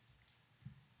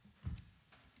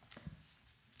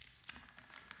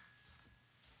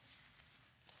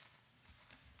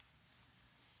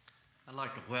I'd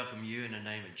like to welcome you in the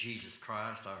name of Jesus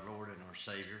Christ, our Lord and our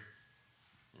Savior.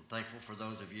 And thankful for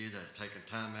those of you that have taken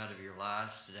time out of your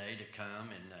lives today to come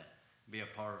and be a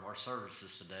part of our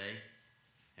services today.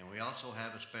 And we also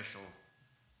have a special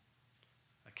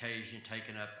occasion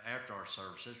taken up after our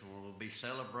services when we'll be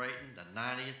celebrating the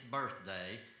 90th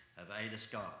birthday of Ada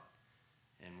Scott.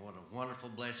 And what a wonderful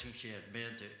blessing she has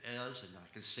been to us, and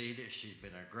I can see that she's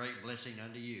been a great blessing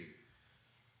unto you.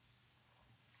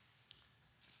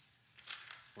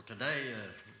 Well, today,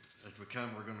 as we come,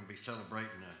 we're going to be celebrating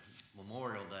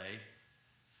Memorial Day.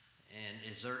 And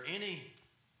is there any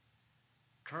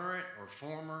current or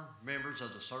former members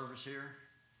of the service here?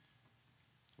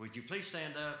 Would you please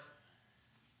stand up?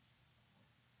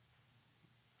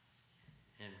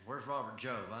 And where's Robert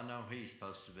Job? I know he's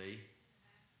supposed to be.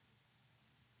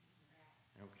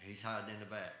 Okay, he's hiding in the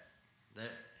back.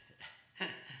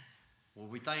 Well,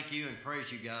 we thank you and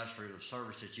praise you guys for the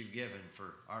service that you've given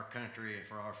for our country and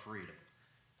for our freedom.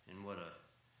 And what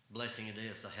a blessing it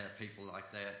is to have people like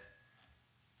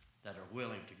that are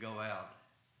willing to go out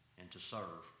and to serve.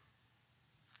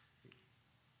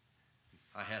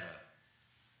 I had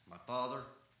my father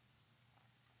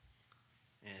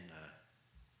and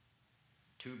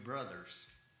two brothers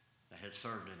that had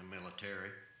served in the military.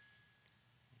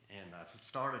 And I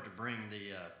started to bring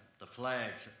the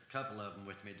flags, a couple of them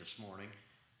with me this morning,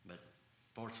 but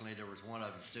fortunately there was one of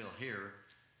them still here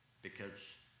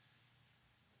because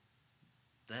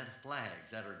that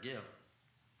flags that are given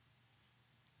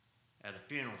at a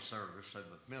funeral service of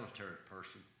a military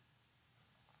person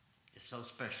is so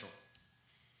special.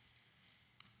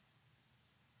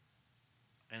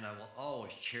 And I will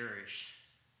always cherish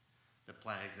the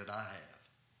flags that I have.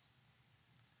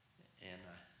 And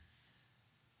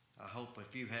I hope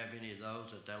if you have any of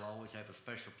those that they'll always have a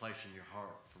special place in your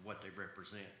heart for what they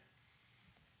represent.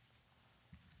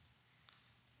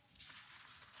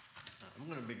 I'm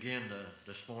going to begin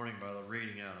this morning by the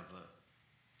reading out of the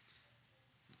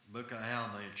book of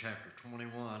Alma in chapter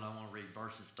 21. I want to read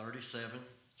verses 37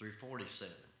 through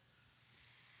 47.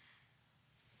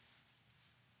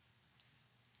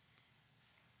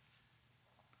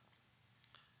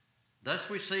 Thus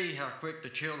we see how quick the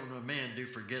children of men do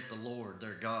forget the Lord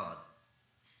their God.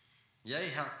 Yea,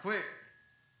 how quick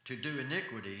to do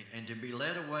iniquity and to be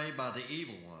led away by the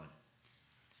evil one.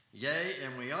 Yea,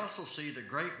 and we also see the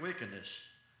great wickedness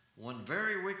one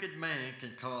very wicked man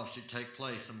can cause to take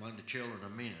place among the children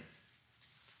of men.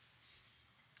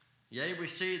 Yea, we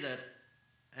see that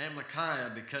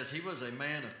Amalickiah, because he was a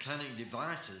man of cunning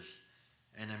devices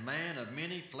and a man of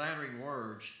many flattering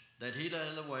words, that he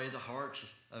led away the hearts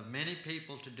of many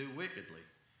people to do wickedly.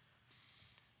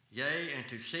 Yea, and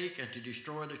to seek and to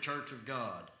destroy the church of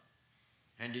God,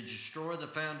 and to destroy the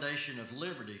foundation of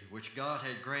liberty which God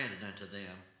had granted unto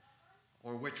them,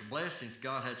 or which blessings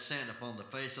God had sent upon the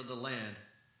face of the land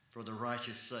for the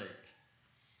righteous sake.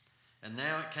 And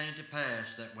now it came to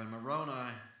pass that when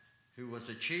Moroni, who was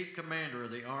the chief commander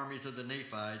of the armies of the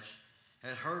Nephites,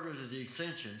 had heard of the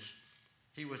dissensions,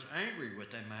 he was angry with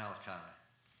Amalickiah.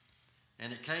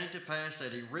 And it came to pass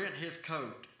that he rent his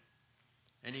coat,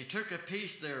 and he took a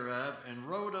piece thereof, and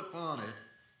wrote upon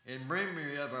it, in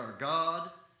memory of our God,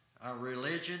 our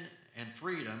religion and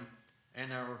freedom,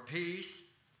 and our peace,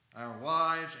 our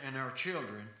wives and our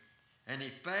children, and he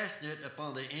fastened it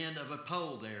upon the end of a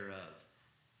pole thereof.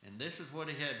 And this is what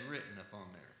he had written upon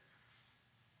there.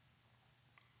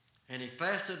 And he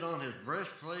fastened on his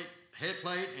breastplate,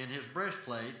 headplate, and his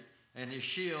breastplate, and his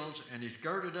shields, and he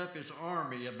girded up his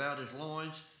army about his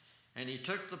loins, and he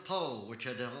took the pole which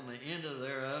had on the end of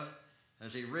thereof,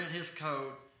 as he rent his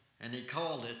coat, and he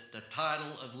called it the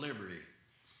title of liberty.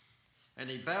 And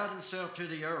he bowed himself to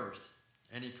the earth,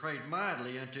 and he prayed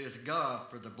mightily unto his God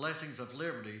for the blessings of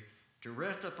liberty to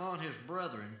rest upon his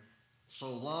brethren,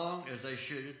 so long as they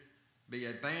should be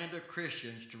a band of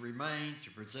Christians to remain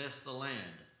to possess the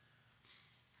land.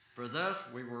 For thus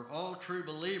we were all true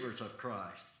believers of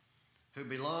Christ, who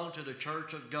belonged to the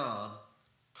church of God,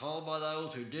 called by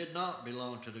those who did not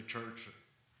belong to the church,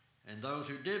 and those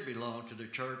who did belong to the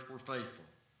church were faithful.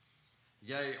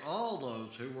 Yea, all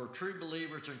those who were true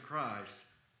believers in Christ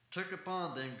took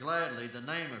upon them gladly the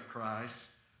name of Christ,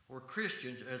 or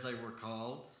Christians as they were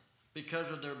called, because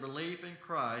of their belief in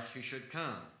Christ who should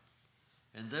come.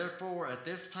 And therefore at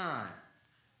this time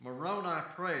Moroni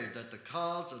prayed that the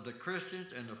cause of the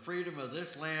Christians and the freedom of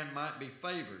this land might be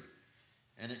favored.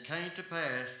 And it came to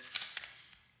pass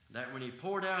that when he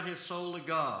poured out his soul to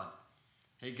God,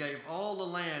 he gave all the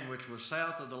land which was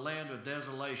south of the land of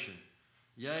desolation,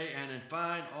 yea, and in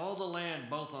fine all the land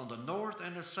both on the north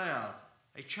and the south,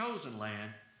 a chosen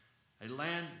land, a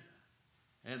land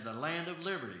and the land of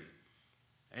liberty.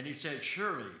 And he said,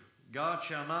 surely God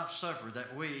shall not suffer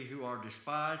that we who are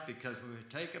despised because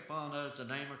we take upon us the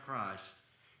name of Christ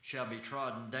shall be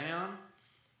trodden down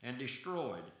and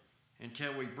destroyed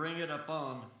until we bring it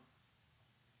upon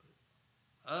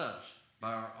us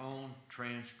by our own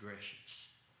transgressions.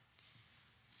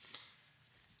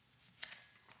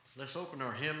 Let's open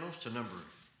our hymnals to number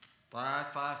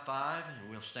 555, and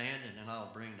we'll stand, and then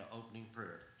I'll bring the opening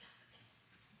prayer.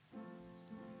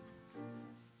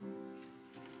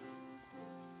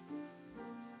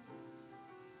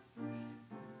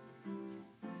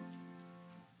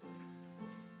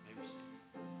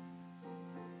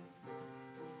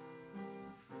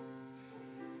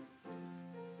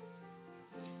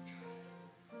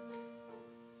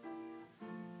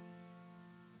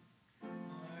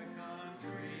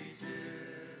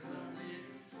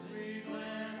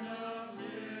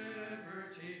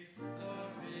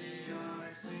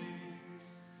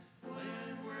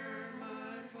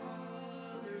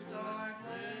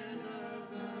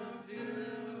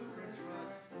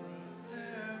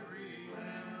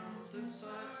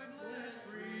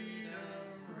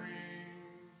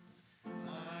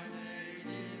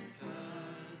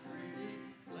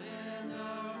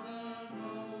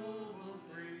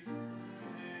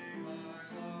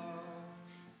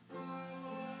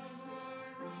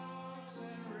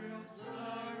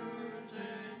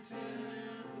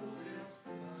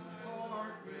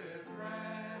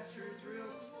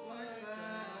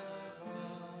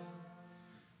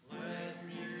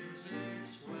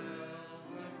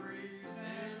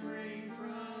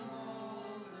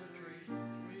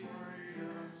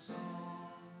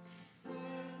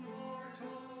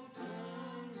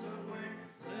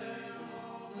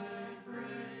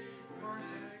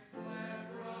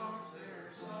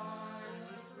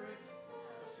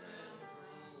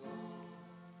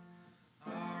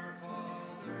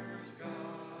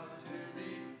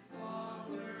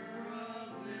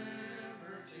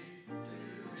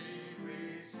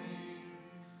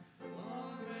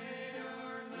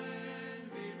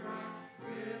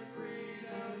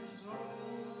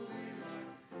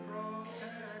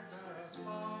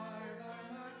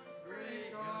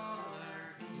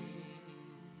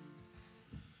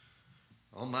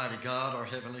 Almighty God, our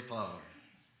Heavenly Father,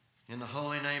 in the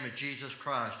holy name of Jesus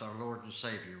Christ, our Lord and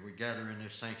Savior, we gather in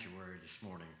this sanctuary this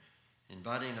morning,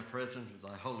 inviting the presence of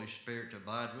Thy Holy Spirit to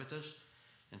abide with us.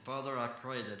 And Father, I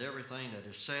pray that everything that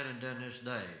is said and done this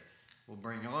day will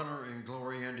bring honor and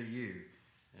glory unto You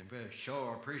and show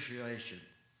our appreciation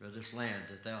for this land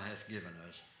that Thou hast given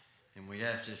us. And we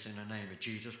ask this in the name of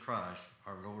Jesus Christ,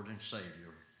 our Lord and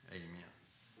Savior. Amen.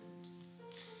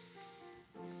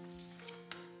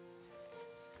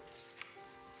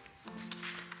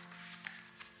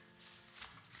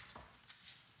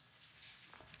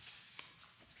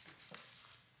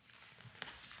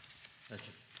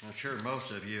 I'm sure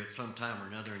most of you at some time or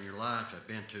another in your life have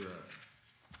been to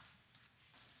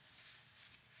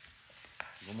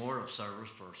a memorial service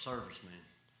for a serviceman.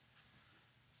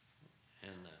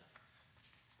 And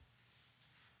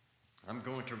I'm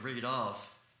going to read off,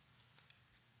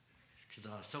 because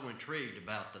I was so intrigued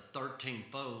about the 13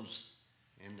 folds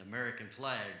in the American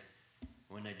flag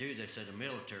when they do this at a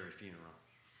military funeral.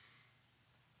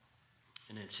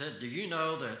 And it said, do you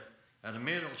know that at a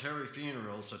military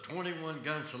funeral, the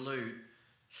 21-gun salute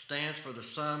stands for the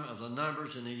sum of the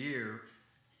numbers in the year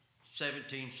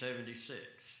 1776.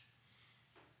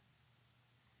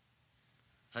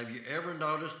 Have you ever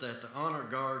noticed that the honor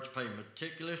guards pay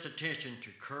meticulous attention to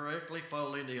correctly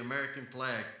folding the American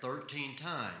flag 13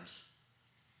 times?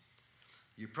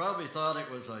 You probably thought it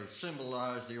was a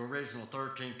symbolized the original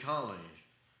 13 colonies,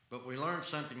 but we learn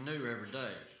something new every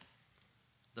day.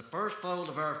 The first fold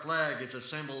of our flag is a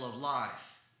symbol of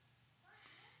life.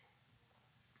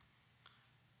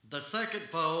 The second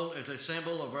fold is a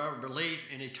symbol of our belief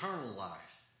in eternal life.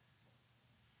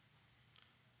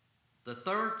 The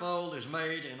third fold is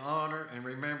made in honor and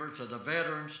remembrance of the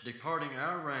veterans departing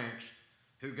our ranks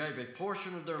who gave a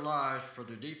portion of their lives for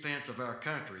the defense of our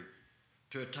country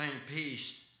to attain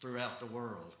peace throughout the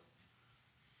world.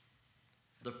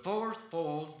 The fourth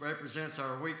fold represents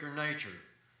our weaker nature,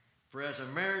 for as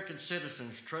American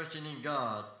citizens trusting in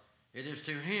God, it is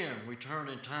to Him we turn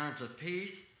in times of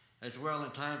peace as well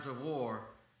in times of war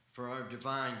for our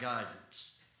divine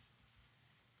guidance.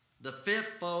 The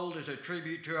fifth fold is a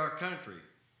tribute to our country,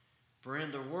 for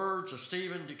in the words of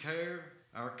Stephen Decatur,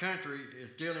 our country is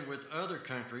dealing with other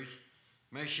countries.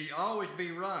 May she always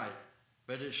be right,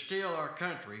 but it's still our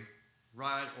country,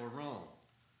 right or wrong.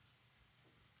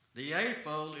 The eighth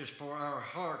fold is for our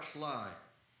heart's lie.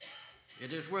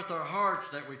 It is with our hearts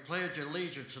that we pledge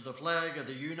allegiance to the flag of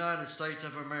the United States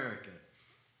of America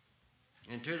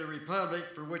and to the republic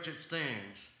for which it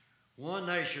stands, one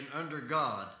nation under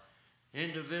God,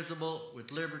 indivisible,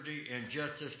 with liberty and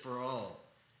justice for all.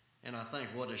 And I think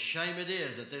what a shame it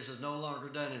is that this is no longer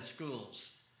done in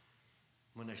schools.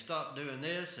 When they stopped doing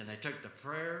this and they took the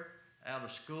prayer out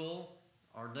of school,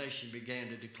 our nation began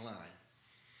to decline.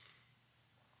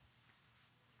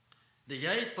 The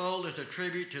eightfold is a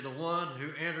tribute to the one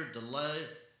who entered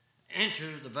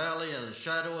into the valley of the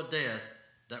shadow of death,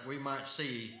 that we might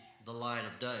see the light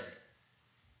of day.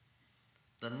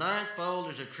 The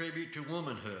ninefold is a tribute to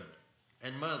womanhood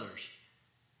and mothers,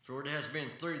 for it has been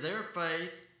through their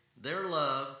faith, their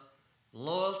love,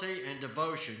 loyalty, and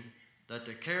devotion that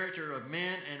the character of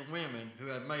men and women who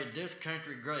have made this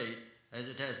country great as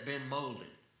it has been molded.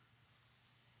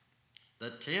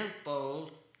 The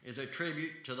tenfold is a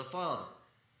tribute to the Father,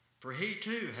 for He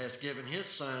too has given His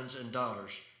sons and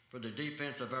daughters for the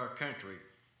defense of our country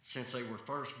since they were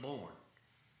first born.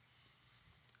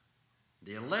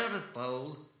 The 11th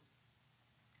fold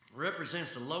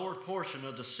represents the lower portion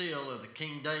of the seal of the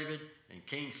King David and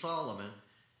King Solomon,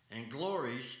 and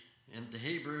glories in the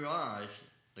Hebrew eyes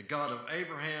the God of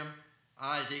Abraham,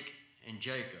 Isaac, and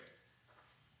Jacob.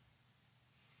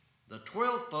 The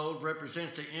 12th fold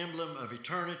represents the emblem of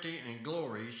eternity and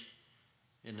glories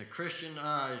in the Christian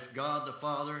eyes, God the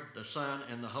Father, the Son,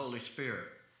 and the Holy Spirit.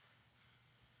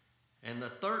 And the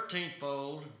 13th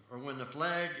fold, or when the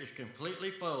flag is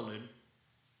completely folded,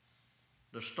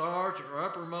 the stars are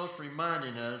uppermost,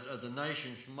 reminding us of the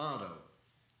nation's motto,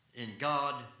 "In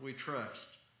God we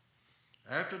trust."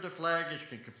 After the flag is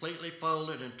completely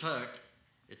folded and tucked,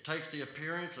 it takes the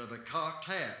appearance of a cocked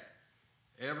hat,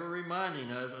 ever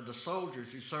reminding us of the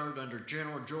soldiers who served under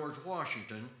General George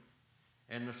Washington,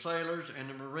 and the sailors and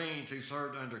the Marines who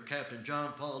served under Captain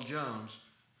John Paul Jones,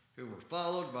 who were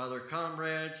followed by their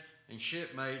comrades and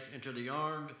shipmates into the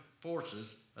armed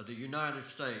forces of the United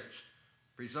States,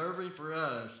 preserving for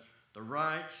us the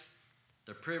rights,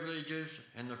 the privileges,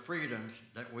 and the freedoms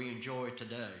that we enjoy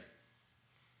today.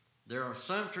 There are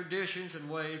some traditions and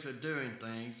ways of doing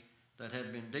things that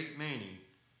have been deep meaning.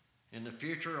 In the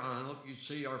future, I hope you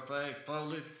see our flag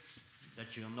folded,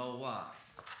 that you'll know why.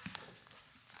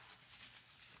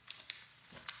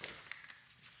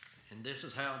 And this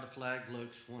is how the flag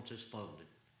looks once it's folded.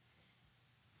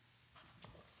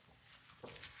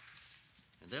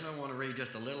 And then I want to read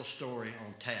just a little story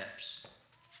on taps.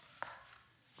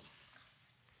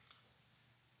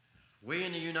 We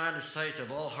in the United States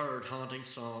have all heard haunting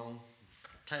song,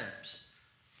 Taps.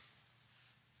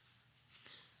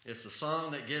 It's the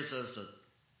song that gives us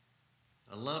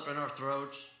a lump in our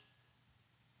throats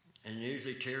and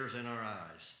usually tears in our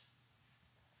eyes.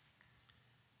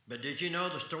 But did you know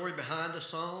the story behind the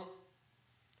song?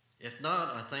 If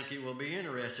not, I think you will be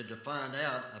interested to find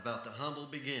out about the humble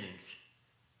beginnings.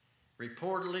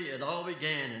 Reportedly, it all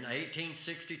began in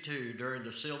 1862 during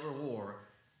the Civil War,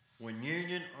 when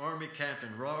Union Army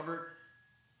Captain Robert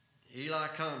Eli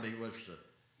Comby was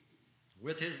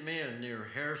with his men near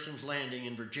Harrison's Landing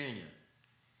in Virginia.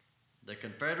 The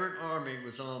Confederate Army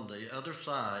was on the other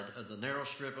side of the narrow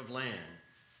strip of land,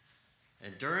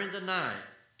 and during the night,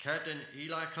 Captain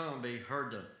Eli Comby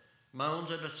heard the moans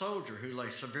of a soldier who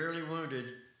lay severely wounded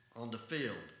on the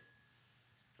field.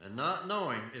 And not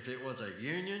knowing if it was a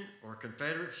Union or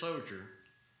Confederate soldier,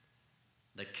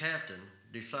 the captain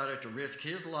decided to risk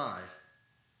his life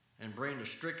and bring the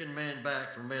stricken man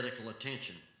back for medical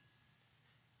attention.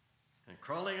 And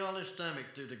crawling on his stomach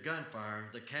through the gunfire,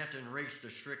 the captain reached the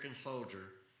stricken soldier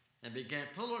and began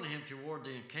pulling him toward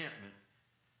the encampment.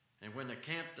 And when the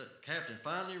captain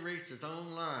finally reached his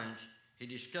own lines, he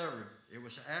discovered it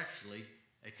was actually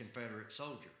a Confederate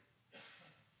soldier.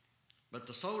 But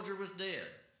the soldier was dead,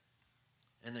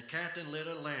 and the captain lit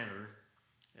a lantern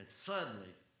and suddenly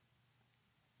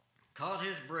caught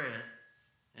his breath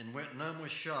and went numb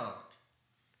with shock.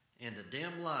 In the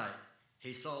dim light,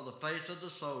 he saw the face of the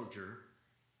soldier.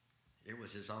 It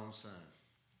was his own son.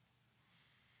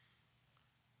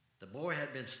 The boy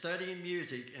had been studying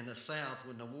music in the South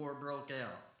when the war broke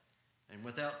out, and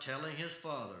without telling his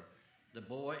father, the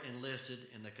boy enlisted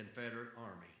in the Confederate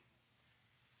Army.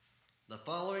 The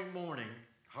following morning,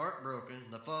 heartbroken,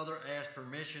 the father asked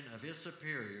permission of his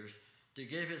superiors to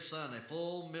give his son a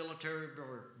full military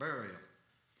burial,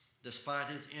 despite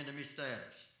his enemy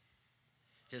status.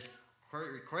 His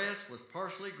request was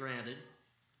partially granted.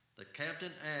 The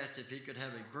captain asked if he could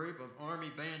have a group of Army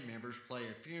band members play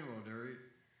a funeral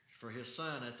for his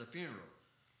son at the funeral.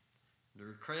 The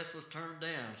request was turned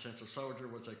down since the soldier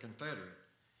was a Confederate,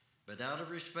 but out of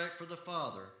respect for the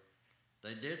father,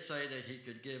 they did say that he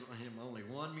could give him only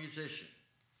one musician.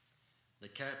 The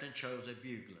captain chose a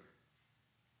bugler.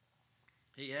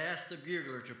 He asked the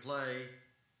bugler to play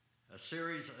a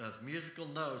series of musical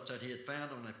notes that he had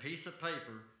found on a piece of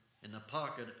paper in the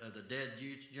pocket of the dead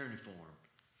youth's uniform.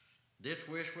 This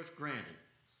wish was granted.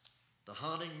 The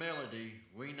haunting melody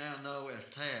we now know as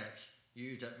taps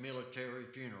used at military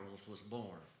funerals was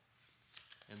born.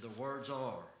 And the words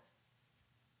are,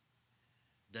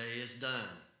 "Day is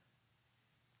done.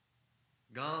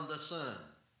 Gone the sun.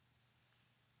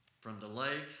 From the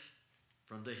lakes,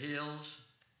 from the hills,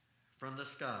 from the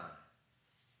sky.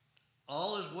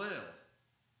 All is well.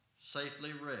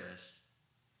 Safely rest.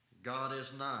 God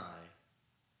is nigh.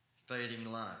 Fading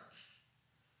lights.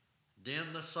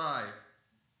 Dim the sight,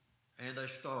 and a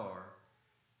star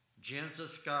gents the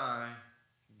sky,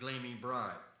 gleaming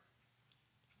bright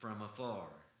from afar.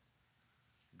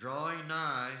 Drawing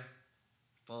nigh,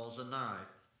 falls the night.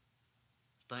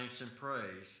 Thanks and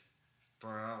praise for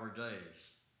our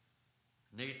days.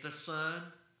 Neath the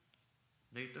sun,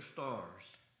 neath the stars,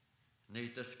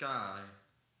 neath the sky,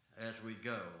 as we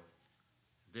go,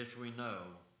 this we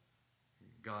know,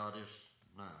 God is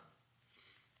nigh."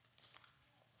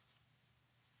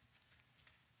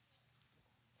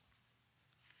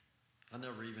 I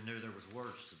never even knew there was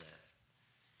words to that.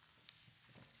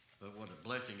 But what a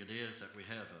blessing it is that we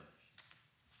have an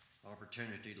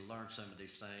opportunity to learn some of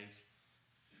these things.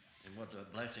 And what a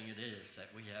blessing it is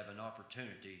that we have an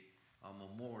opportunity on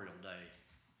Memorial Day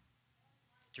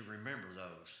to remember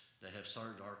those that have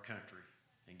served our country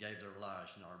and gave their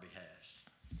lives in our behalf.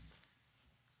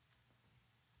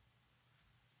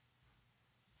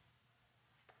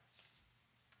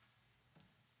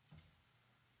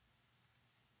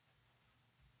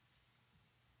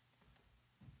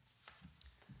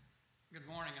 Good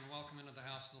morning and welcome into the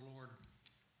house of the Lord.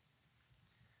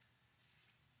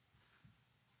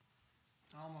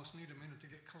 I almost need a minute to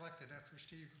get collected after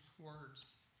Steve's words.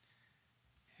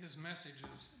 His message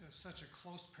is such a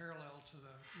close parallel to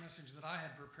the message that I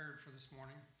had prepared for this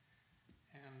morning.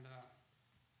 And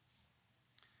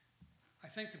I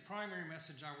think the primary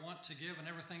message I want to give, and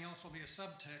everything else will be a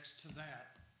subtext to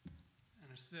that,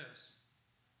 and it's this: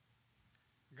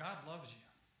 God loves you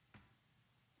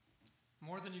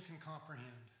more than you can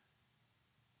comprehend.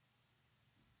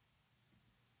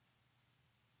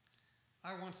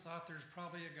 I once thought there's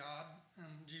probably a God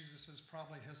and Jesus is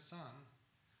probably his son.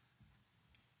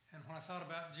 And when I thought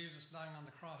about Jesus dying on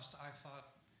the cross, I thought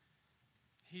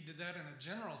he did that in a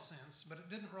general sense, but it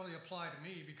didn't really apply to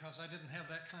me because I didn't have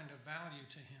that kind of value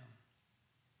to him.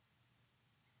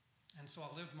 And so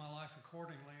I lived my life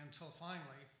accordingly until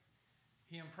finally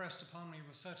he impressed upon me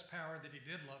with such power that he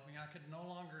did love me. I could no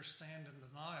longer stand in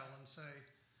denial and say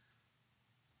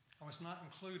I was not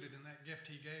included in that gift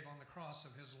he gave on the cross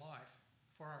of his life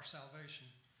for our salvation.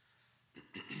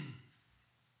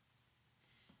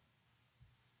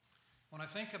 When I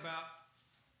think about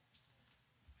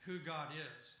who God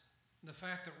is, the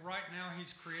fact that right now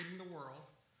he's creating the world,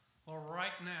 or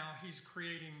right now he's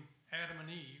creating Adam and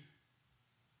Eve,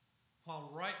 while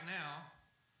right now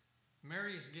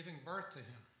Mary is giving birth to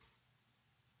him,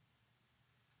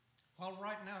 while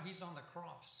right now he's on the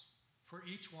cross for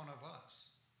each one of us,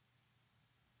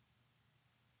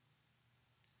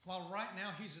 while right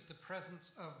now he's at the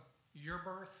presence of your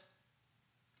birth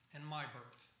and my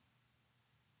birth,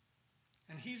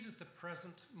 and he's at the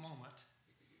present moment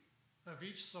of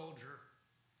each soldier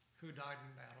who died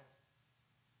in battle.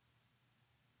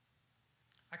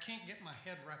 I can't get my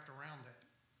head wrapped around that.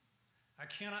 I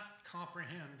cannot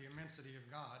comprehend the immensity of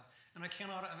God, and I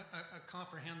cannot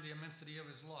comprehend the immensity of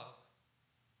his love.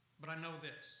 But I know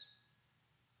this: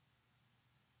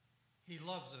 he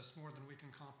loves us more than we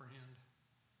can comprehend.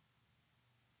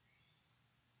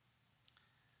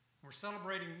 We're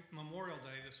celebrating Memorial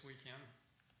Day this weekend,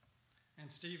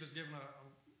 and Steve has given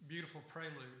a beautiful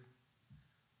prelude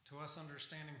to us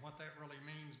understanding what that really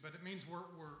means. But it means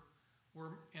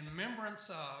we're in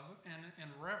remembrance of and in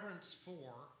reverence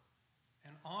for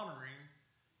and honoring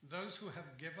those who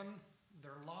have given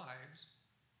their lives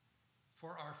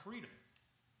for our freedom.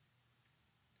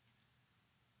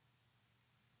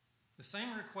 The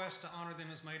same request to honor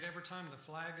them is made every time the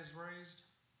flag is raised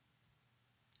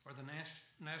or the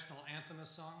national anthem is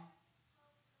sung.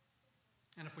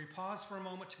 And if we pause for a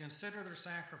moment to consider their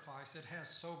sacrifice, it has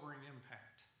sobering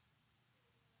impact.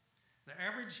 The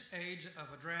average age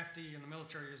of a draftee in the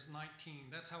military is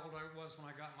 19. That's how old I was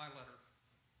when I got my letter.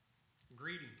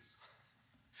 Greetings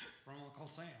from Uncle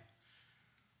Sam.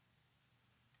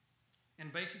 In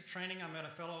basic training, I met a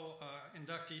fellow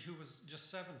inductee who was just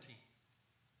 17.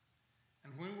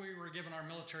 And when we were given our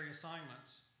military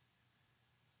assignments,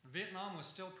 Vietnam was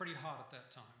still pretty hot at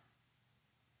that time.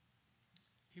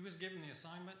 He was given the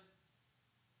assignment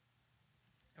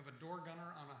of a door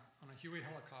gunner on a Huey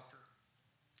helicopter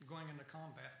going into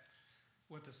combat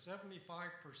with a 75%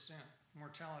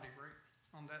 mortality rate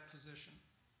on that position.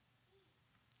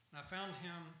 And I found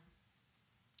him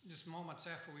just moments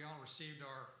after we all received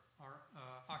our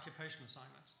occupation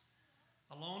assignments,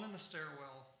 alone in the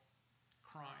stairwell,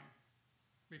 crying,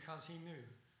 because he knew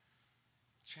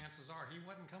chances are he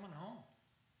wasn't coming home.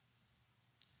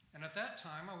 And at that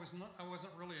time, I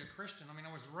wasn't really a Christian. I mean,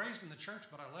 I was raised in the church,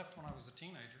 but I left when I was a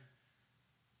teenager.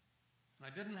 And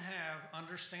I didn't have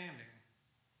understanding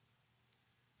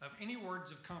of any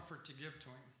words of comfort to give to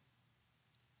him.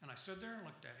 And I stood there and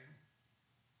looked at him.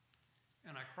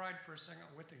 And I cried for a second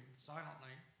with him,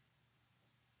 silently.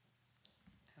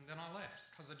 And then I left,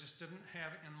 because I just didn't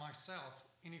have in myself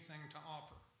anything to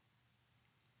offer.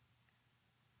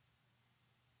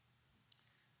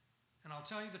 And I'll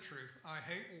tell you the truth, I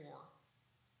hate war.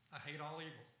 I hate all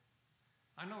evil.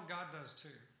 I know God does too.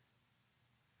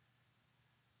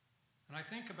 And I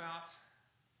think about,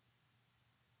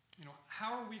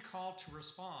 how are we called to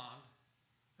respond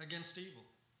against evil?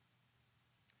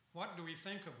 What do we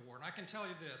think of war? And I can tell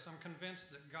you this, I'm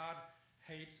convinced that God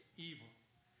hates evil.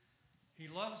 He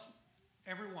loves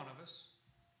every one of us.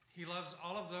 He loves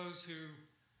all of those who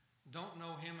don't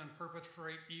know him and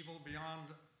perpetrate evil beyond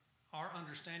our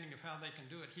understanding of how they can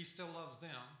do it. He still loves them.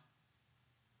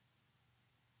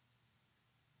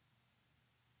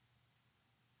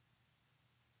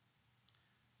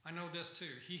 I know this too.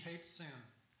 He hates sin.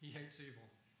 He hates evil.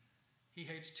 He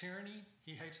hates tyranny.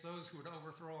 He hates those who would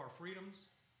overthrow our freedoms.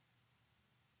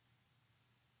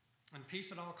 And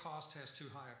peace at all cost has too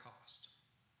high a cost.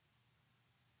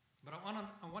 But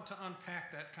I want to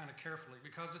unpack that kind of carefully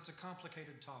because it's a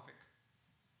complicated topic.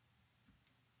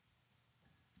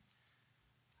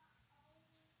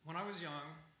 When I was young,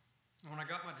 when I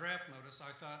got my draft notice,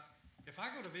 I thought, if I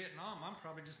go to Vietnam, I'm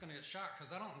probably just going to get shot because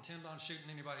I don't intend on shooting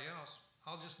anybody else.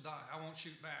 I'll just die. I won't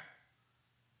shoot back.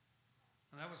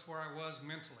 And that was where I was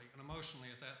mentally and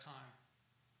emotionally at that time.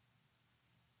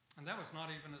 And that was not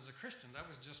even as a Christian. That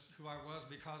was just who I was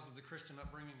because of the Christian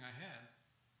upbringing I had.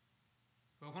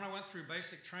 But when I went through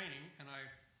basic training and I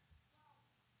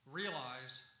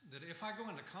realized that if I go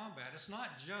into combat, it's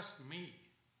not just me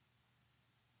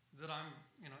that I'm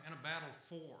in a battle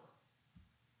for.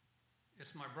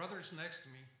 It's my brothers next to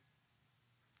me.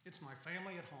 It's my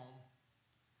family at home.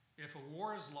 If a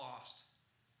war is lost,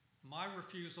 my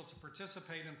refusal to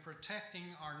participate in protecting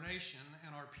our nation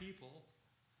and our people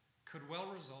could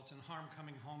well result in harm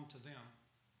coming home to them.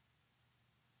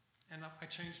 And I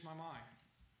changed my mind.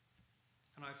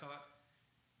 And I thought,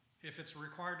 if it's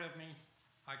required of me,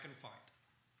 I can fight.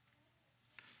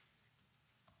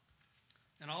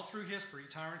 And all through history,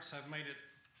 tyrants have made it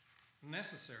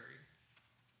necessary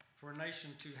for a nation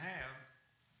to have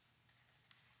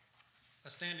a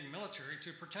standing military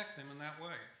to protect them in that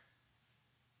way.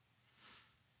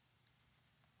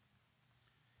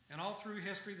 And all through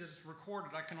history that is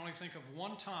recorded, I can only think of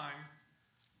one time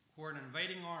where an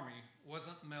invading army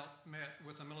wasn't met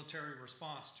with a military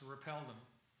response to repel them.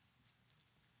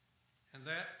 And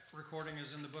that recording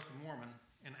is in the Book of Mormon.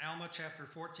 In Alma chapter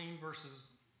 14, verses,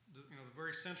 the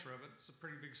very center of it. It's a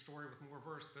pretty big story with more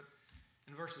verse, but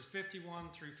in verses 51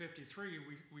 through 53,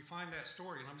 we find that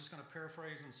story, and I'm just going to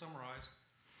paraphrase and summarize.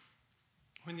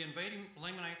 When the invading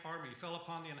Lamanite army fell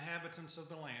upon the inhabitants of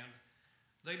the land,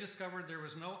 they discovered there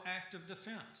was no active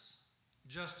defense,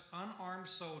 just unarmed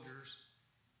soldiers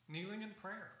kneeling in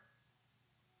prayer.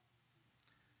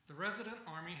 The resident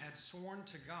army had sworn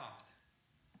to God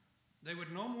they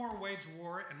would no more wage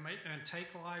war and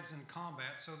take lives in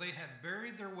combat, so they had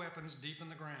buried their weapons deep in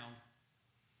the ground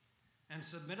and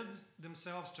submitted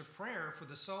themselves to prayer for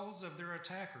the souls of their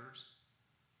attackers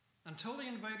until the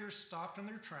invaders stopped in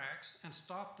their tracks and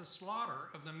stopped the slaughter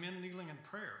of the men kneeling in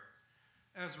prayer.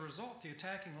 As a result, the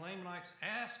attacking Lamanites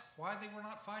asked why they were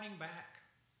not fighting back.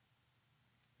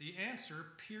 The answer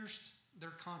pierced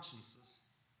their consciences,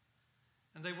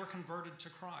 and they were converted to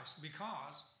Christ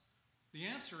because the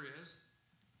answer is,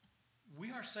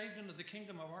 we are saved into the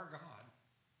kingdom of our God.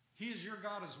 He is your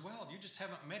God as well. You just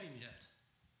haven't met him yet.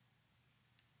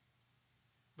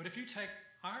 But if you take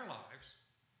our lives,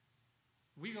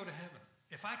 we go to heaven.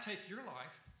 If I take your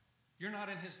life, you're not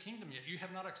in his kingdom yet. You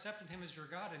have not accepted him as your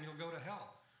God, and you'll go to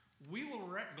hell. We will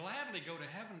gladly go to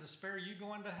heaven to spare you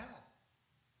going to hell.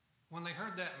 When they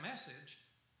heard that message,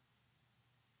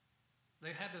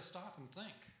 they had to stop and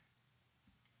think.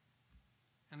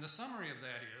 And the summary of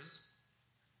that is,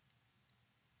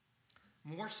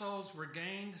 more souls were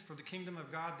gained for the kingdom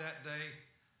of God that day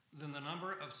than the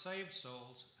number of saved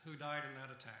souls who died in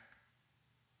that attack.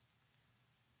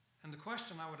 And the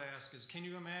question I would ask is, can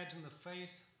you imagine the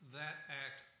faith that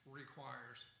act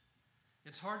requires.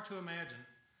 It's hard to imagine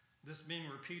this being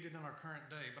repeated in our current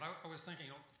day, but I was thinking,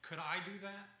 could I do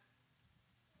that?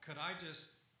 Could I just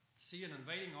see an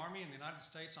invading army in the United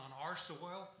States on our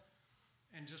soil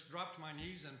and just drop to my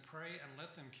knees and pray and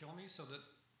let them kill me so that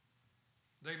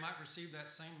they might receive that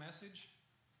same message?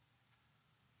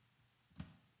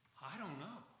 I don't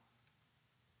know.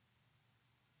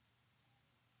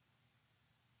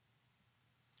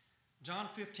 John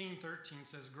 15:13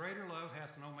 says, "Greater love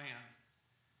hath no man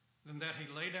than that he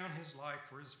lay down his life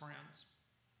for his friends."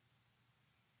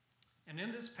 And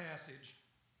in this passage,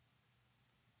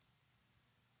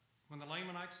 when the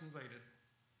Lamanites invaded,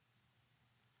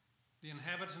 the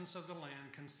inhabitants of the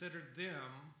land considered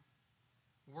them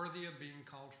worthy of being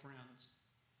called friends.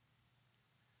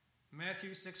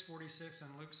 Matthew 6:46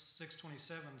 and Luke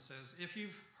 6:27 says, "If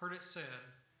you've heard it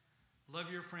said, love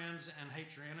your friends and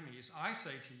hate your enemies, I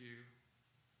say to you,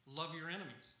 love your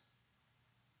enemies."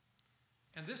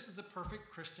 And this is the perfect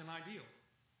Christian ideal.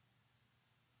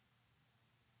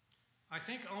 I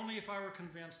think only if I were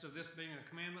convinced of this being a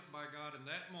commandment by God in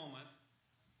that moment,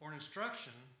 or an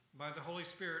instruction by the Holy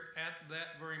Spirit at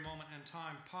that very moment in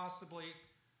time, possibly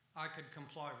I could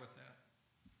comply with that.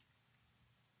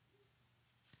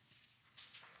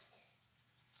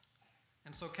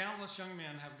 And so countless young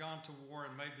men have gone to war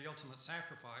and made the ultimate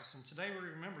sacrifice, and today we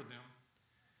remember them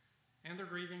and their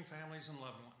grieving families and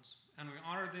loved ones, and we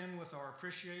honor them with our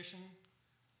appreciation,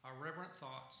 our reverent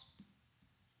thoughts,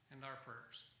 and our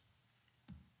prayers.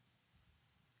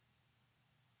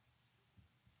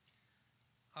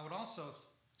 I would also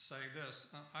say this,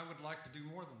 I would like to do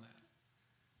more than that.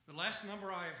 The last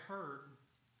number I have heard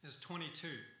is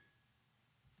 22.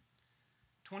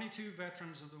 22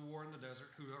 veterans of the war in the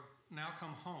desert who have now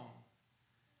come home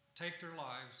take their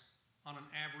lives on an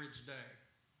average day.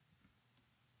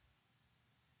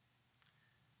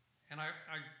 And I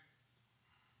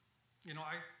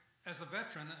as a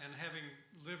veteran and having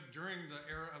lived during the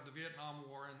era of the Vietnam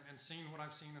War and seen what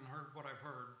I've seen and heard what I've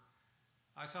heard,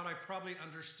 I thought I probably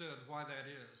understood why that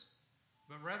is.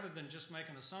 But rather than just make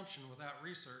an assumption without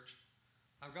research,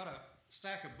 I've got a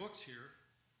stack of books here,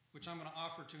 which I'm going to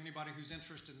offer to anybody who's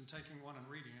interested in taking one and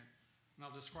reading it. And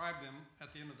I'll describe them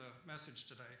at the end of the message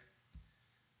today.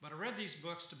 But I read these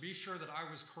books to be sure that I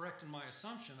was correct in my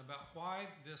assumption about why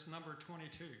this number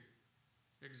 22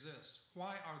 exists.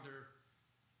 Why are there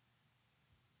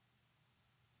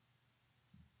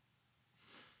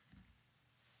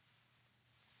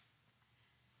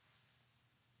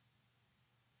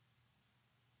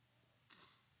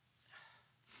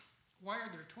Why are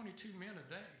there 22 men a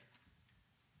day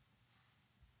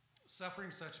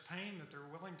suffering such pain that they're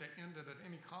willing to end it at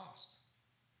any cost?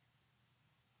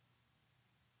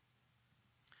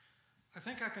 I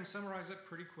think I can summarize it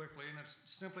pretty quickly, and it's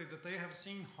simply that they have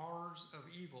seen horrors of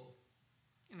evil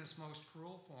in its most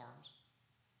cruel forms,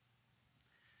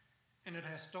 and it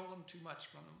has stolen too much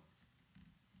from them.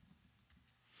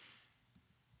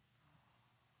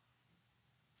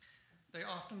 They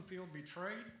often feel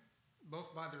betrayed,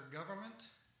 both by their government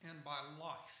and by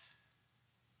life.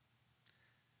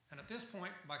 And at this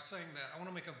point, by saying that, I want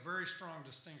to make a very strong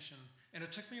distinction. And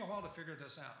it took me a while to figure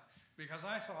this out, because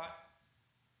I thought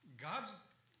God's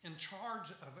in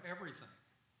charge of everything.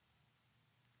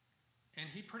 And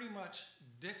he pretty much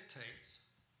dictates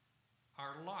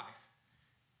our life.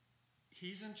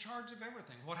 He's in charge of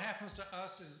everything. What happens to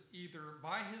us is either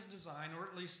by his design or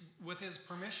at least with his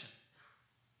permission.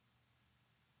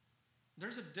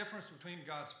 There's a difference between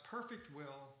God's perfect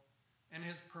will and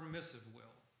his permissive will.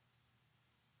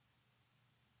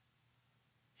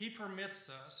 He permits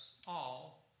us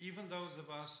all, even those of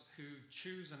us who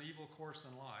choose an evil course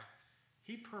in life,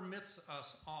 he permits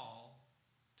us all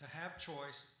to have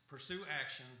choice, pursue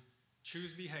action,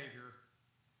 choose behavior.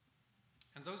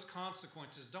 And those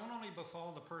consequences don't only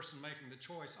befall the person making the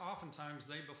choice, oftentimes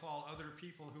they befall other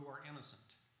people who are innocent.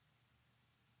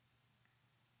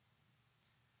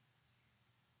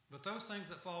 But those things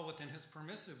that fall within his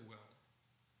permissive will,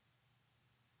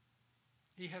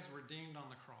 he has redeemed on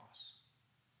the cross.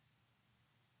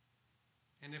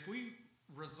 And if we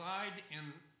reside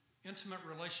in intimate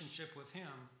relationship with him,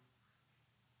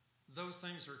 those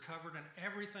things are covered, and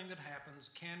everything that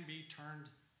happens can be turned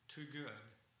to good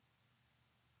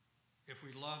if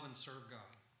we love and serve God.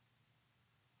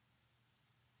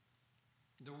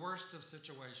 The worst of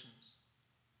situations.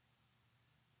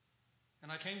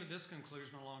 And I came to this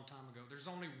conclusion a long time ago. There's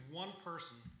only one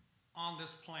person on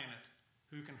this planet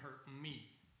who can hurt me.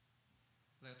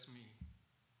 That's me.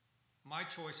 My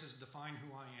choices define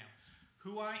who I am.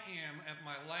 Who I am at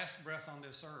my last breath on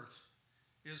this earth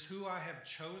is who I have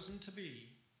chosen to be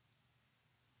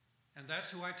And that's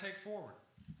who I take forward.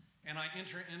 And I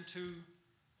enter into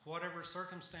whatever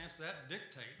circumstance that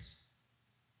dictates,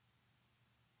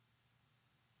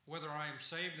 whether I am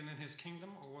saved and in his kingdom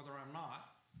or whether I'm not.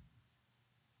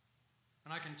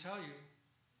 And I can tell you,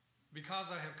 because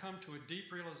I have come to a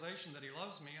deep realization that he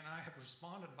loves me, and I have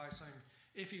responded by saying,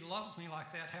 if he loves me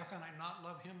like that, how can I not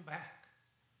love him back?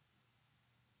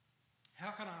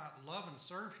 How can I not love and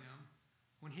serve him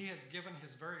when he has given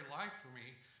his very life for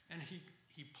me, and he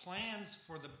plans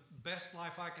for the best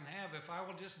life I can have if I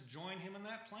will just join him in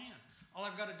that plan? All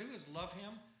I've got to do is love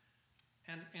him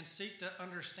and seek to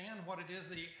understand what it is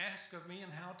that he asks of me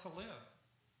and how to live.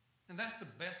 And that's the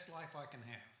best life I can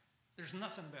have. There's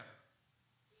nothing better.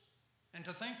 And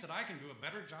to think that I can do a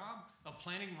better job of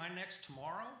planning my next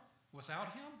tomorrow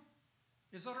without him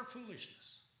is utter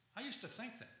foolishness. I used to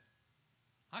think that.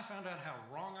 I found out how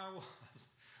wrong I was.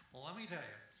 Well, let me tell you.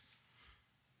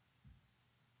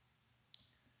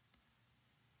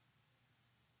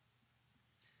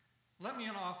 Let me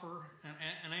offer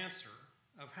an answer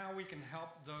of how we can help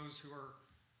those who are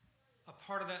a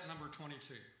part of that number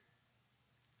 22.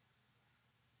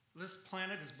 This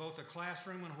planet is both a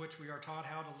classroom in which we are taught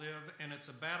how to live, and it's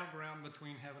a battleground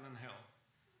between heaven and hell.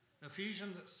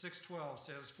 Ephesians 6:12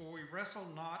 says, "For we wrestle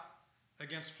not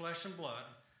against flesh and blood,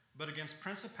 but against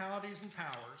principalities and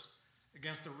powers,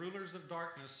 against the rulers of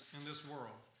darkness in this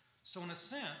world." So in a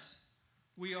sense,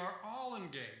 we are all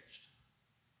engaged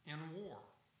in war.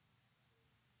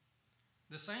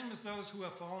 The same as those who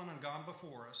have fallen and gone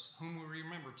before us, whom we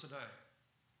remember today.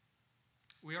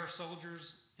 We are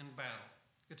soldiers in battle.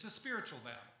 It's a spiritual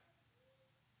battle.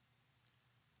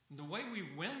 And the way we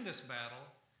win this battle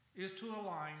is to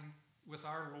align with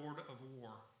our Lord of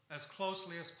War as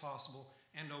closely as possible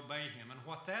and obey him. And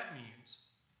what that means,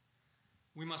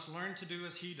 we must learn to do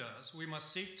as he does. We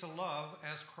must seek to love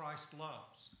as Christ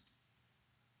loves.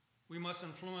 We must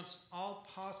influence all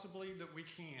possibly that we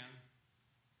can,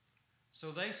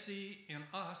 so they see in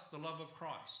us the love of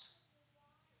Christ,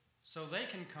 so they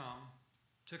can come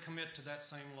to commit to that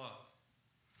same love.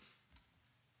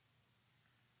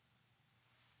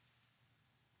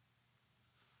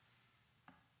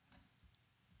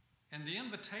 And the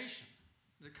invitation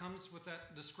that comes with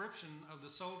that description of the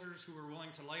soldiers who were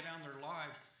willing to lay down their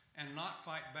lives and not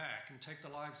fight back and take the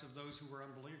lives of those who were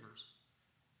unbelievers.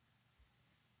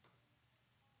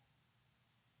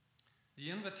 The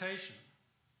invitation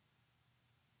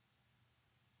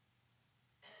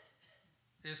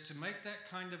is to make that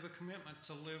kind of a commitment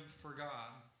to live for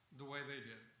God the way they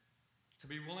did. To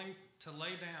be willing to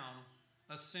lay down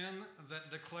a sin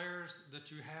that declares that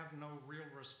you have no real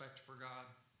respect for God.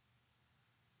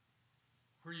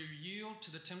 Where you yield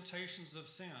to the temptations of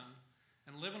sin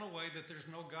and live in a way that there's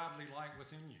no godly light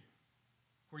within you.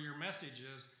 Where your message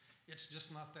is, it's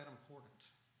just not that important.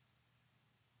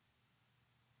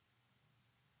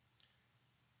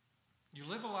 You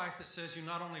live a life that says you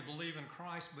not only believe in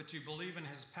Christ, but you believe in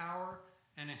his power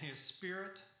and in his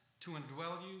Spirit to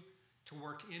indwell you, to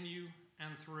work in you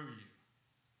and through you.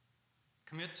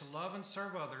 Commit to love and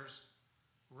serve others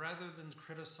rather than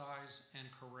criticize and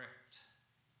correct.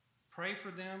 Pray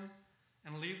for them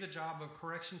and leave the job of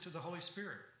correction to the Holy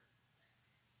Spirit.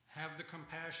 Have the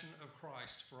compassion of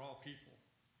Christ for all people.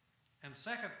 And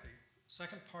secondly,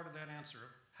 second part of that answer,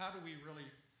 how do we really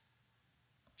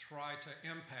try to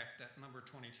impact that number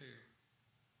 22?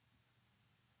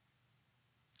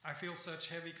 I feel such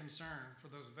heavy concern for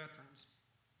those veterans.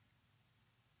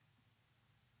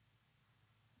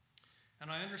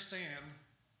 And I understand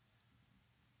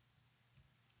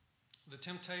the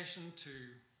temptation to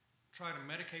try to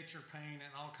medicate your pain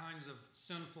in all kinds of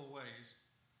sinful ways,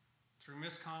 through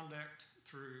misconduct,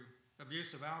 through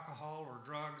abuse of alcohol or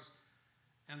drugs.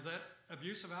 And that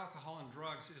abuse of alcohol and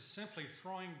drugs is simply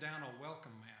throwing down a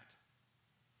welcome mat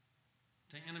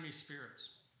to enemy spirits,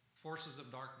 forces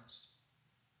of darkness.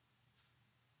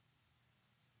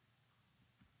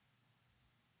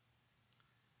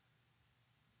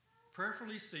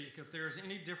 Prayerfully seek if there is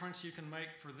any difference you can make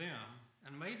for them,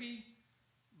 and maybe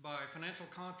by financial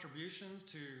contribution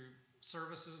to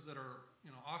services that are,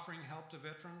 offering help to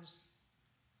veterans.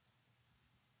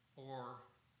 Or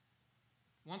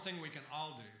one thing we can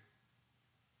all do,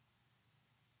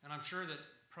 and I'm sure that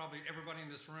probably everybody in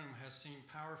this room has seen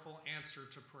powerful answer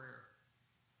to prayer.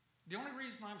 The only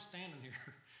reason I'm standing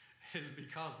here is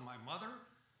because my mother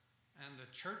and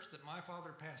the church that my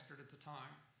father pastored at the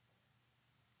time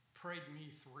prayed me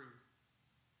through.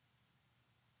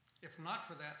 If not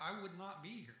for that, I would not be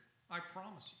here. I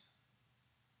promise you.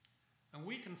 And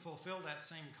we can fulfill that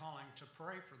same calling to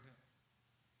pray for them.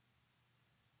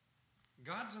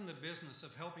 God's in the business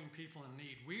of helping people in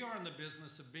need. We are in the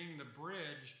business of being the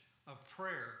bridge of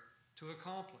prayer to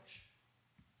accomplish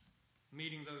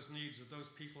meeting those needs of those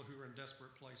people who are in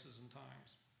desperate places and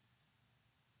times.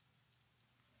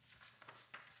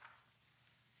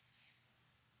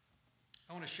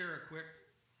 I want to share a quick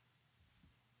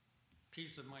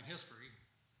piece of my history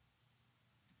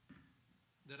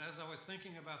that as I was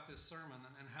thinking about this sermon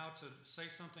and how to say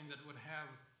something that would have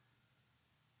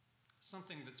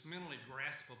something that's mentally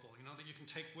graspable, that you can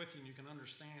take with you and you can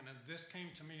understand. And this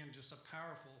came to me in just a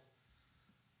powerful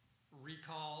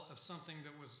recall of something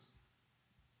that was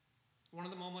one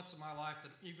of the moments of my life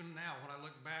that even now, when I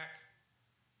look back,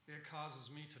 it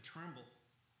causes me to tremble.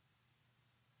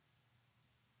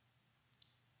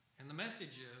 And the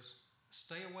message is,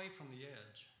 stay away from the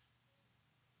edge.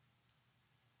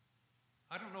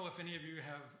 I don't know if any of you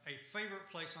have a favorite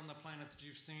place on the planet that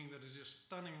you've seen that is just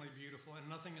stunningly beautiful and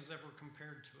nothing is ever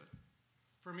compared to it.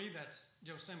 For me, that's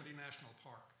Yosemite National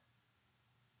Park.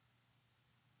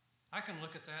 I can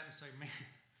look at that and say, man,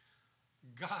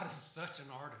 God is such an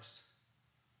artist.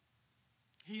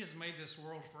 He has made this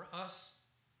world for us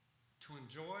to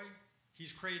enjoy.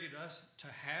 He's created us to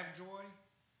have joy.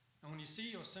 And when you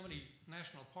see Yosemite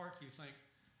National Park, you think,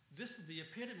 this is the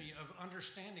epitome of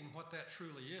understanding what that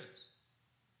truly is.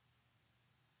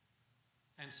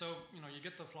 And so, you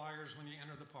get the flyers when you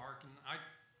enter the park, and I,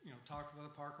 talked with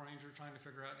a park ranger trying to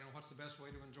figure out, what's the best way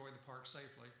to enjoy the park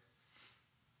safely.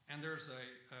 And there's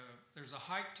a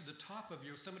hike to the top of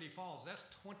Yosemite Falls. That's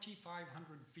 2,500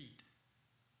 feet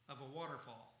of a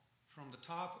waterfall from the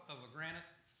top of a granite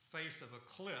face of a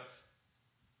cliff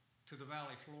to the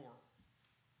valley floor.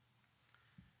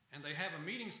 And they have a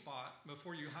meeting spot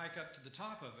before you hike up to the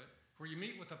top of it where you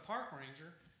meet with a park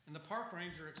ranger, and the park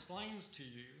ranger explains to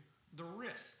you the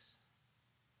risks.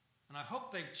 And I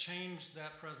hope they've changed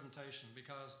that presentation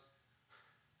because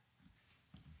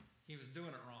he was doing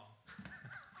it wrong.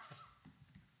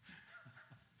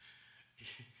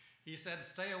 He said,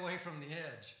 stay away from the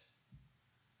edge.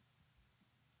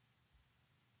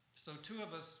 So two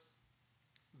of us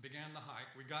began the hike.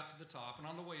 We got to the top, and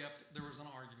on the way up, there was an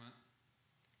argument.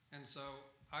 And so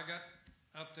I got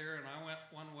up there, and I went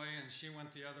one way, and she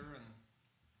went the other, and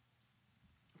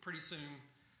pretty soon,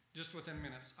 just within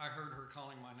minutes, I heard her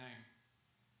calling my name.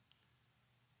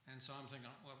 And so I'm thinking,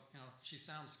 well, she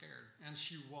sounds scared. And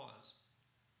she was.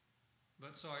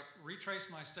 But so I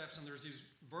retraced my steps, and there's these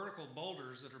vertical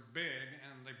boulders that are big,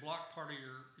 and they block part of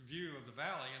your view of the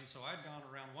valley. And so I'd gone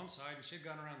around one side, and she'd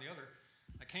gone around the other.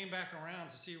 I came back around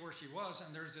to see where she was,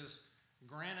 and there's this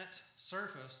granite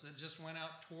surface that just went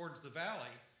out towards the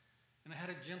valley, and it had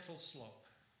a gentle slope.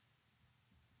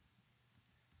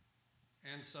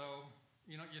 And so,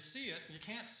 you see it. You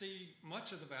can't see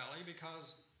much of the valley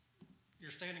because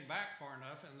you're standing back far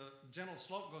enough, and the gentle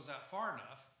slope goes out far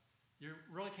enough. You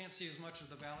really can't see as much of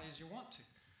the valley as you want to.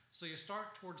 So you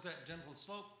start towards that gentle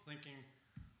slope thinking,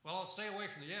 well, I'll stay away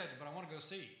from the edge, but I want to go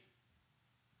see.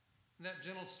 And that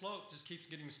gentle slope just keeps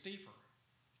getting steeper.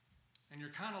 And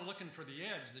you're kind of looking for the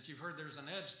edge that you've heard there's an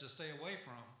edge to stay away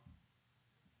from.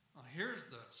 Well, here's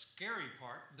the scary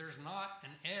part. There's not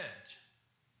an edge.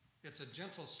 It's a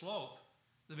gentle slope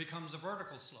that becomes a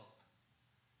vertical slope.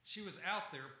 She was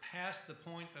out there past the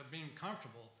point of being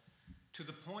comfortable to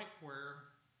the point where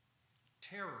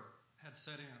terror had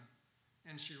set in.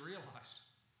 And she realized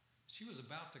she was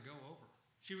about to go over.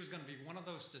 She was going to be one of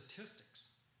those statistics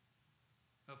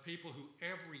of people who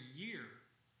every year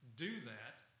do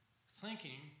that,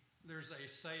 thinking there's a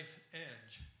safe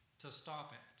edge to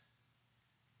stop at.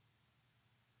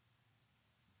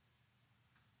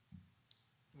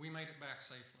 We made it back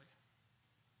safely.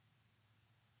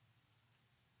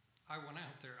 I went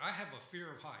out there. I have a fear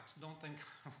of heights. Don't think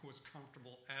I was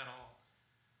comfortable at all.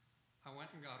 I went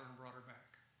and got her and brought her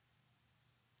back.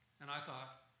 And I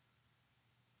thought,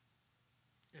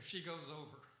 if she goes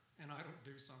over and I don't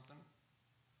do something,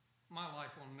 my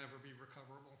life will never be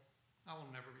recoverable. I will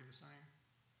never be the same.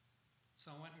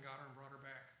 So I went and got her and brought her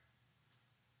back.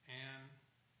 And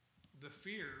the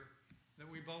fear that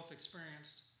we both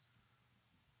experienced,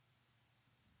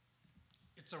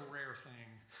 it's a rare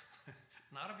thing.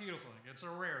 Not a beautiful thing. It's a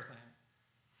rare thing.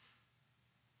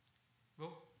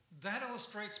 But that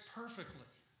illustrates perfectly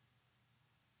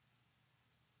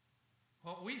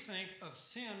what we think of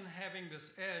sin having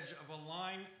this edge of a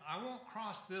line. I won't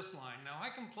cross this line. Now, I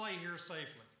can play here safely.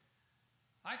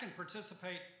 I can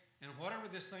participate in whatever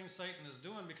this thing Satan is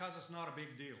doing because it's not a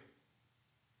big deal.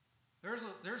 There's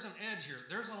an edge here.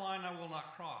 There's a line I will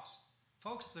not cross.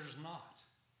 Folks, there's not.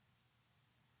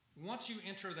 Once you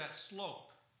enter that slope,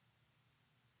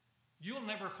 you'll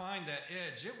never find that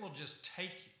edge. It will just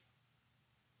take you.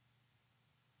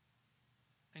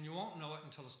 and you won't know it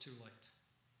until it's too late.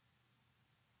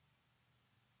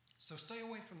 So stay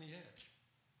away from the edge.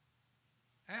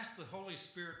 Ask the Holy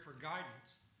Spirit for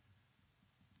guidance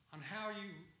on how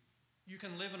you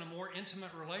can live in a more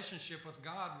intimate relationship with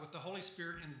God, with the Holy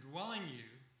Spirit indwelling you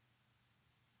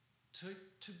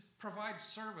to provide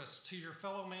service to your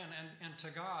fellow man and to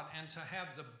God, and to have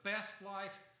the best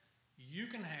life you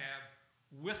can have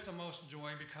with the most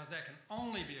joy, because that can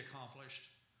only be accomplished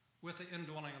with the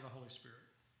indwelling of the Holy Spirit.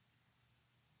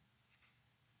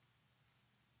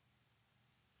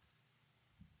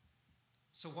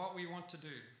 So what we want to do,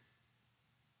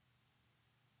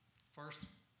 first,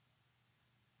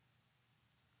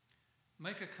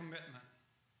 make a commitment,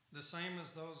 the same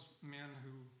as those men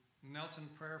who knelt in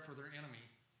prayer for their enemy,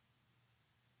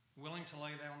 willing to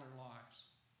lay down their lives.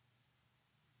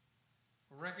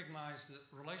 Recognize that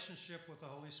relationship with the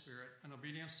Holy Spirit and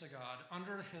obedience to God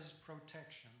under His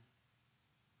protection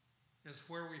is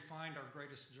where we find our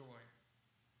greatest joy.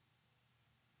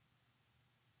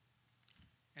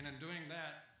 And in doing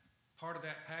that, part of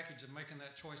that package of making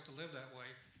that choice to live that way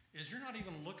is you're not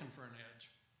even looking for an edge.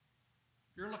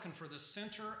 You're looking for the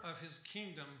center of His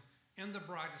kingdom in the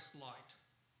brightest light,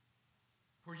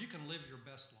 where you can live your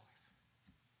best life.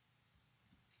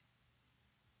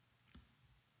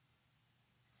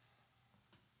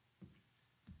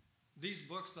 These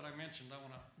books that I mentioned, I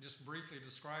want to just briefly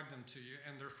describe them to you,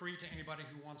 and they're free to anybody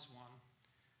who wants one.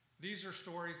 These are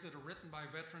stories that are written by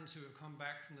veterans who have come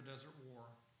back from the Desert War.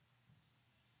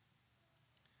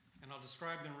 And I'll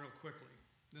describe them real quickly.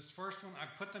 This first one, I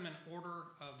put them in order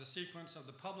of the sequence of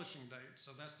the publishing date,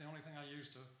 so that's the only thing I use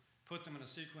to put them in a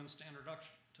sequence to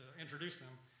introduce them.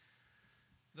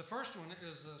 The first one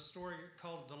is a story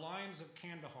called The Lions of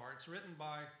Kandahar. It's written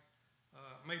by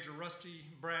Major Rusty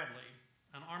Bradley,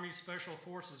 an Army Special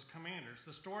Forces commander. It's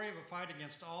the story of a fight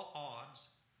against all odds.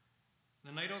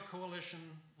 The NATO coalition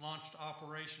launched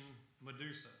Operation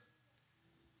Medusa.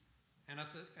 And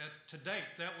to date,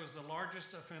 that was the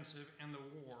largest offensive in the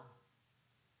war.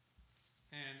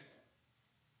 And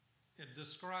it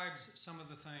describes some of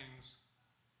the things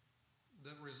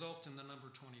that result in the number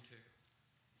 22.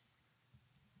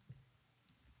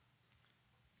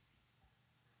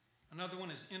 Another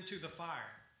one is Into the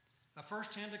Fire, a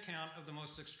first-hand account of the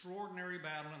most extraordinary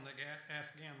battle in the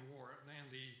Afghan War.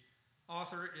 And the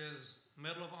author is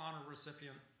Medal of Honor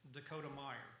recipient Dakota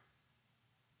Meyer.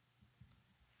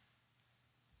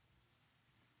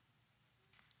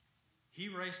 He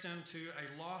raced into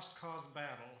a lost cause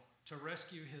battle to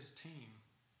rescue his team.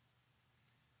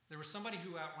 There was somebody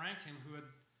who outranked him who had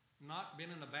not been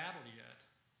in a battle yet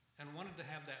and wanted to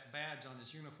have that badge on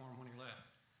his uniform when he left.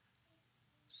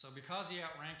 So because he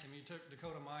outranked him, he took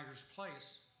Dakota Meyer's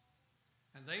place,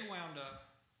 and they wound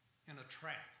up in a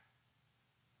trap.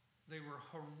 They were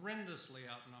horrendously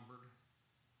outnumbered,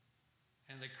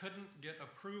 and they couldn't get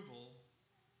approval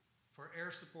for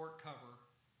air support cover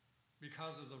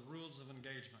because of the rules of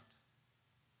engagement.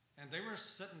 And they were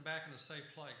sitting back in a safe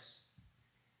place,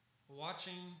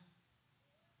 watching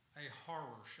a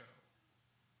horror show.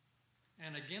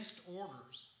 And against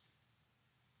orders,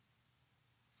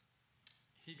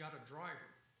 he got a driver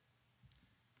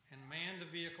and manned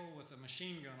a vehicle with a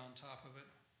machine gun on top of it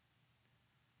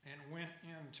and went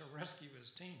in to rescue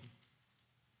his team.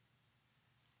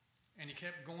 And he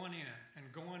kept going in and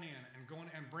going in and going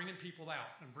and bringing people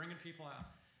out and bringing people out.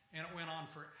 And it went on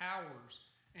for hours.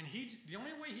 And the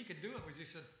only way he could do it was he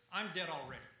said, I'm dead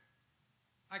already.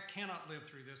 I cannot live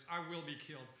through this. I will be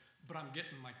killed, but I'm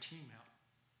getting my team out.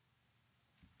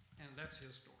 And that's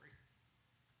his story.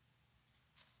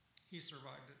 He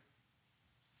survived it.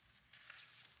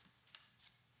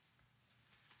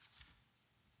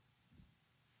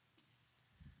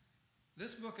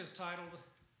 This book is titled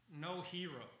No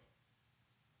Hero,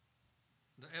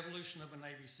 The Evolution of a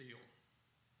Navy SEAL.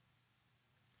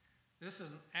 This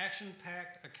is an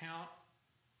action-packed account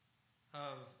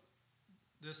of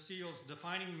this SEAL's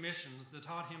defining missions that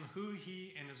taught him who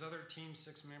he and his other Team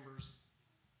 6 members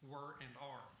were and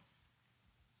are.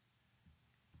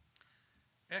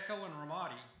 Echo and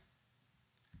Ramadi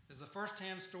is a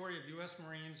first-hand story of U.S.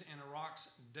 Marines in Iraq's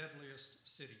deadliest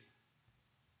city.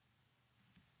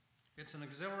 It's an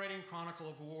exhilarating chronicle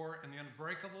of war and the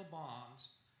unbreakable bonds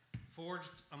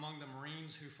forged among the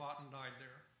Marines who fought and died there.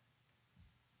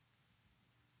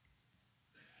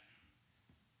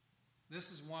 This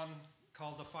is one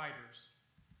called The Fighters,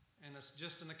 and it's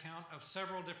just an account of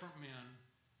several different men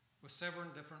with several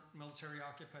different military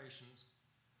occupations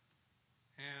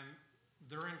and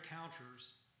their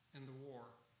encounters in the war.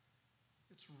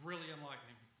 It's really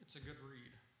enlightening. It's a good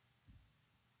read.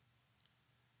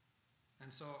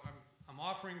 And so I'm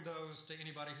offering those to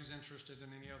anybody who's interested in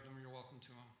any of them. You're welcome to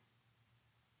them.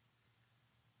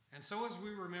 And so as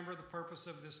we remember the purpose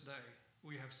of this day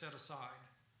we have set aside,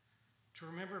 to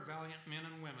remember valiant men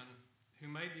and women who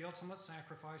made the ultimate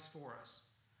sacrifice for us,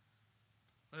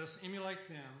 let us emulate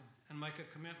them and make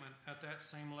a commitment at that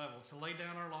same level to lay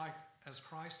down our life as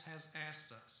Christ has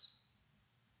asked us.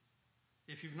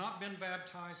 If you've not been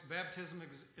baptized, baptism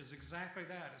is exactly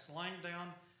that. It's laying down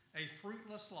a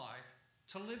fruitless life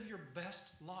to live your best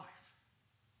life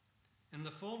in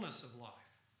the fullness of life,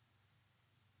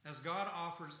 as God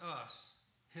offers us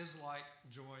His light,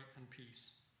 joy, and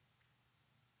peace.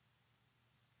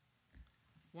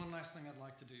 One last thing I'd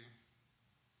like to do.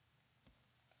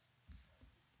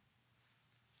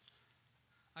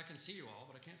 I can see you all,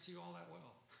 but I can't see you all that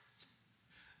well.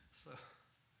 So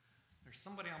there's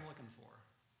somebody I'm looking for.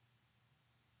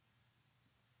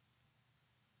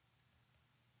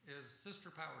 Is Sister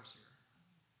Powers here?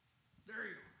 There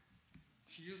you are.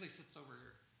 She usually sits over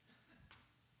here.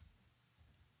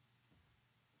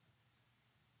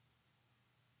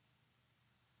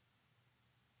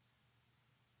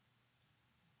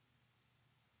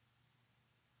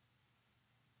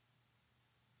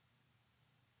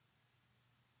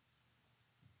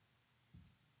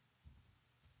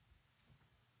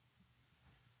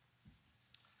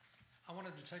 I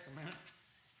wanted to take a minute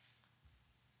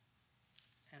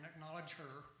and acknowledge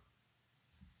her.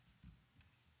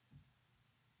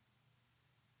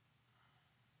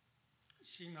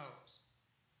 She knows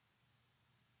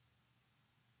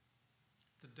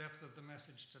the depth of the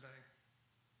message today.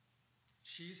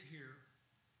 She's here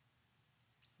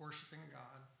worshiping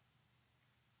God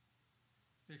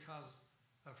because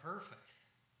of her faith.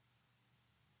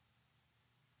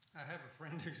 I have a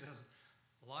friend who says,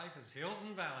 life is hills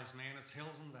and valleys, man. It's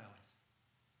hills and valleys.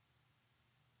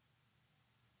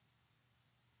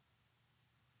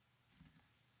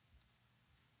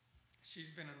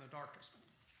 She's been in the darkest one.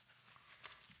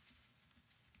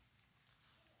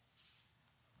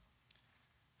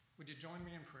 Would you join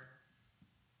me in prayer?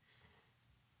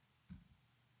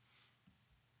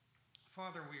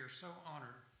 Father, we are so honored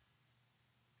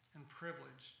and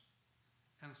privileged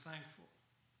and thankful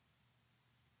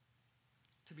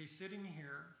to be sitting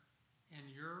here in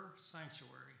your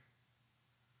sanctuary,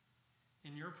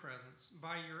 in your presence,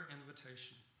 by your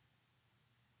invitation.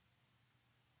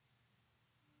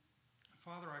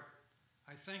 Father,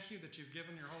 I thank you that you've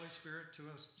given your Holy Spirit to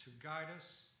us to guide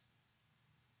us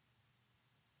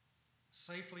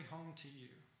safely home to you.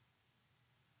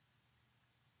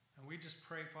 And we just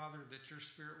pray, Father, that your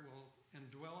Spirit will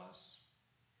indwell us,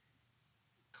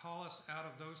 call us out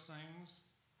of those things,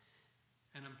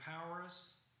 and empower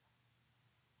us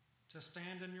to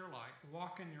stand in your light,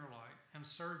 walk in your light, and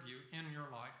serve you in your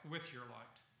light, with your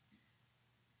light.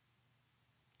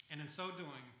 And in so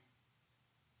doing,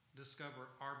 discover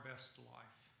our best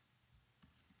life.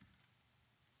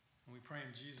 And we pray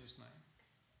in Jesus' name.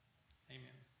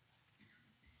 Amen.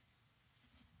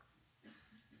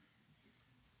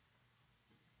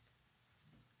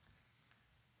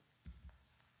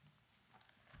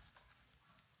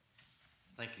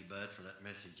 Thank you, Bud, for that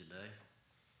message today.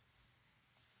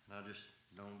 And I just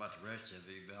don't know about the rest of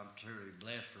you, but I'm truly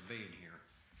blessed for being here.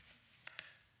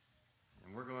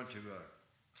 And we're going to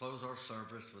close our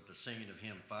service with the singing of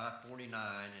hymn 549,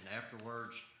 and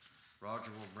afterwards Roger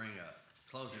will bring a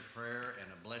closing prayer and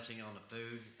a blessing on the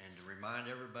food, and to remind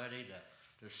everybody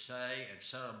to say and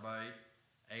celebrate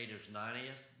Ada's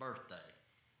 90th birthday.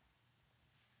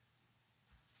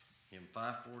 Hymn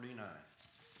 549.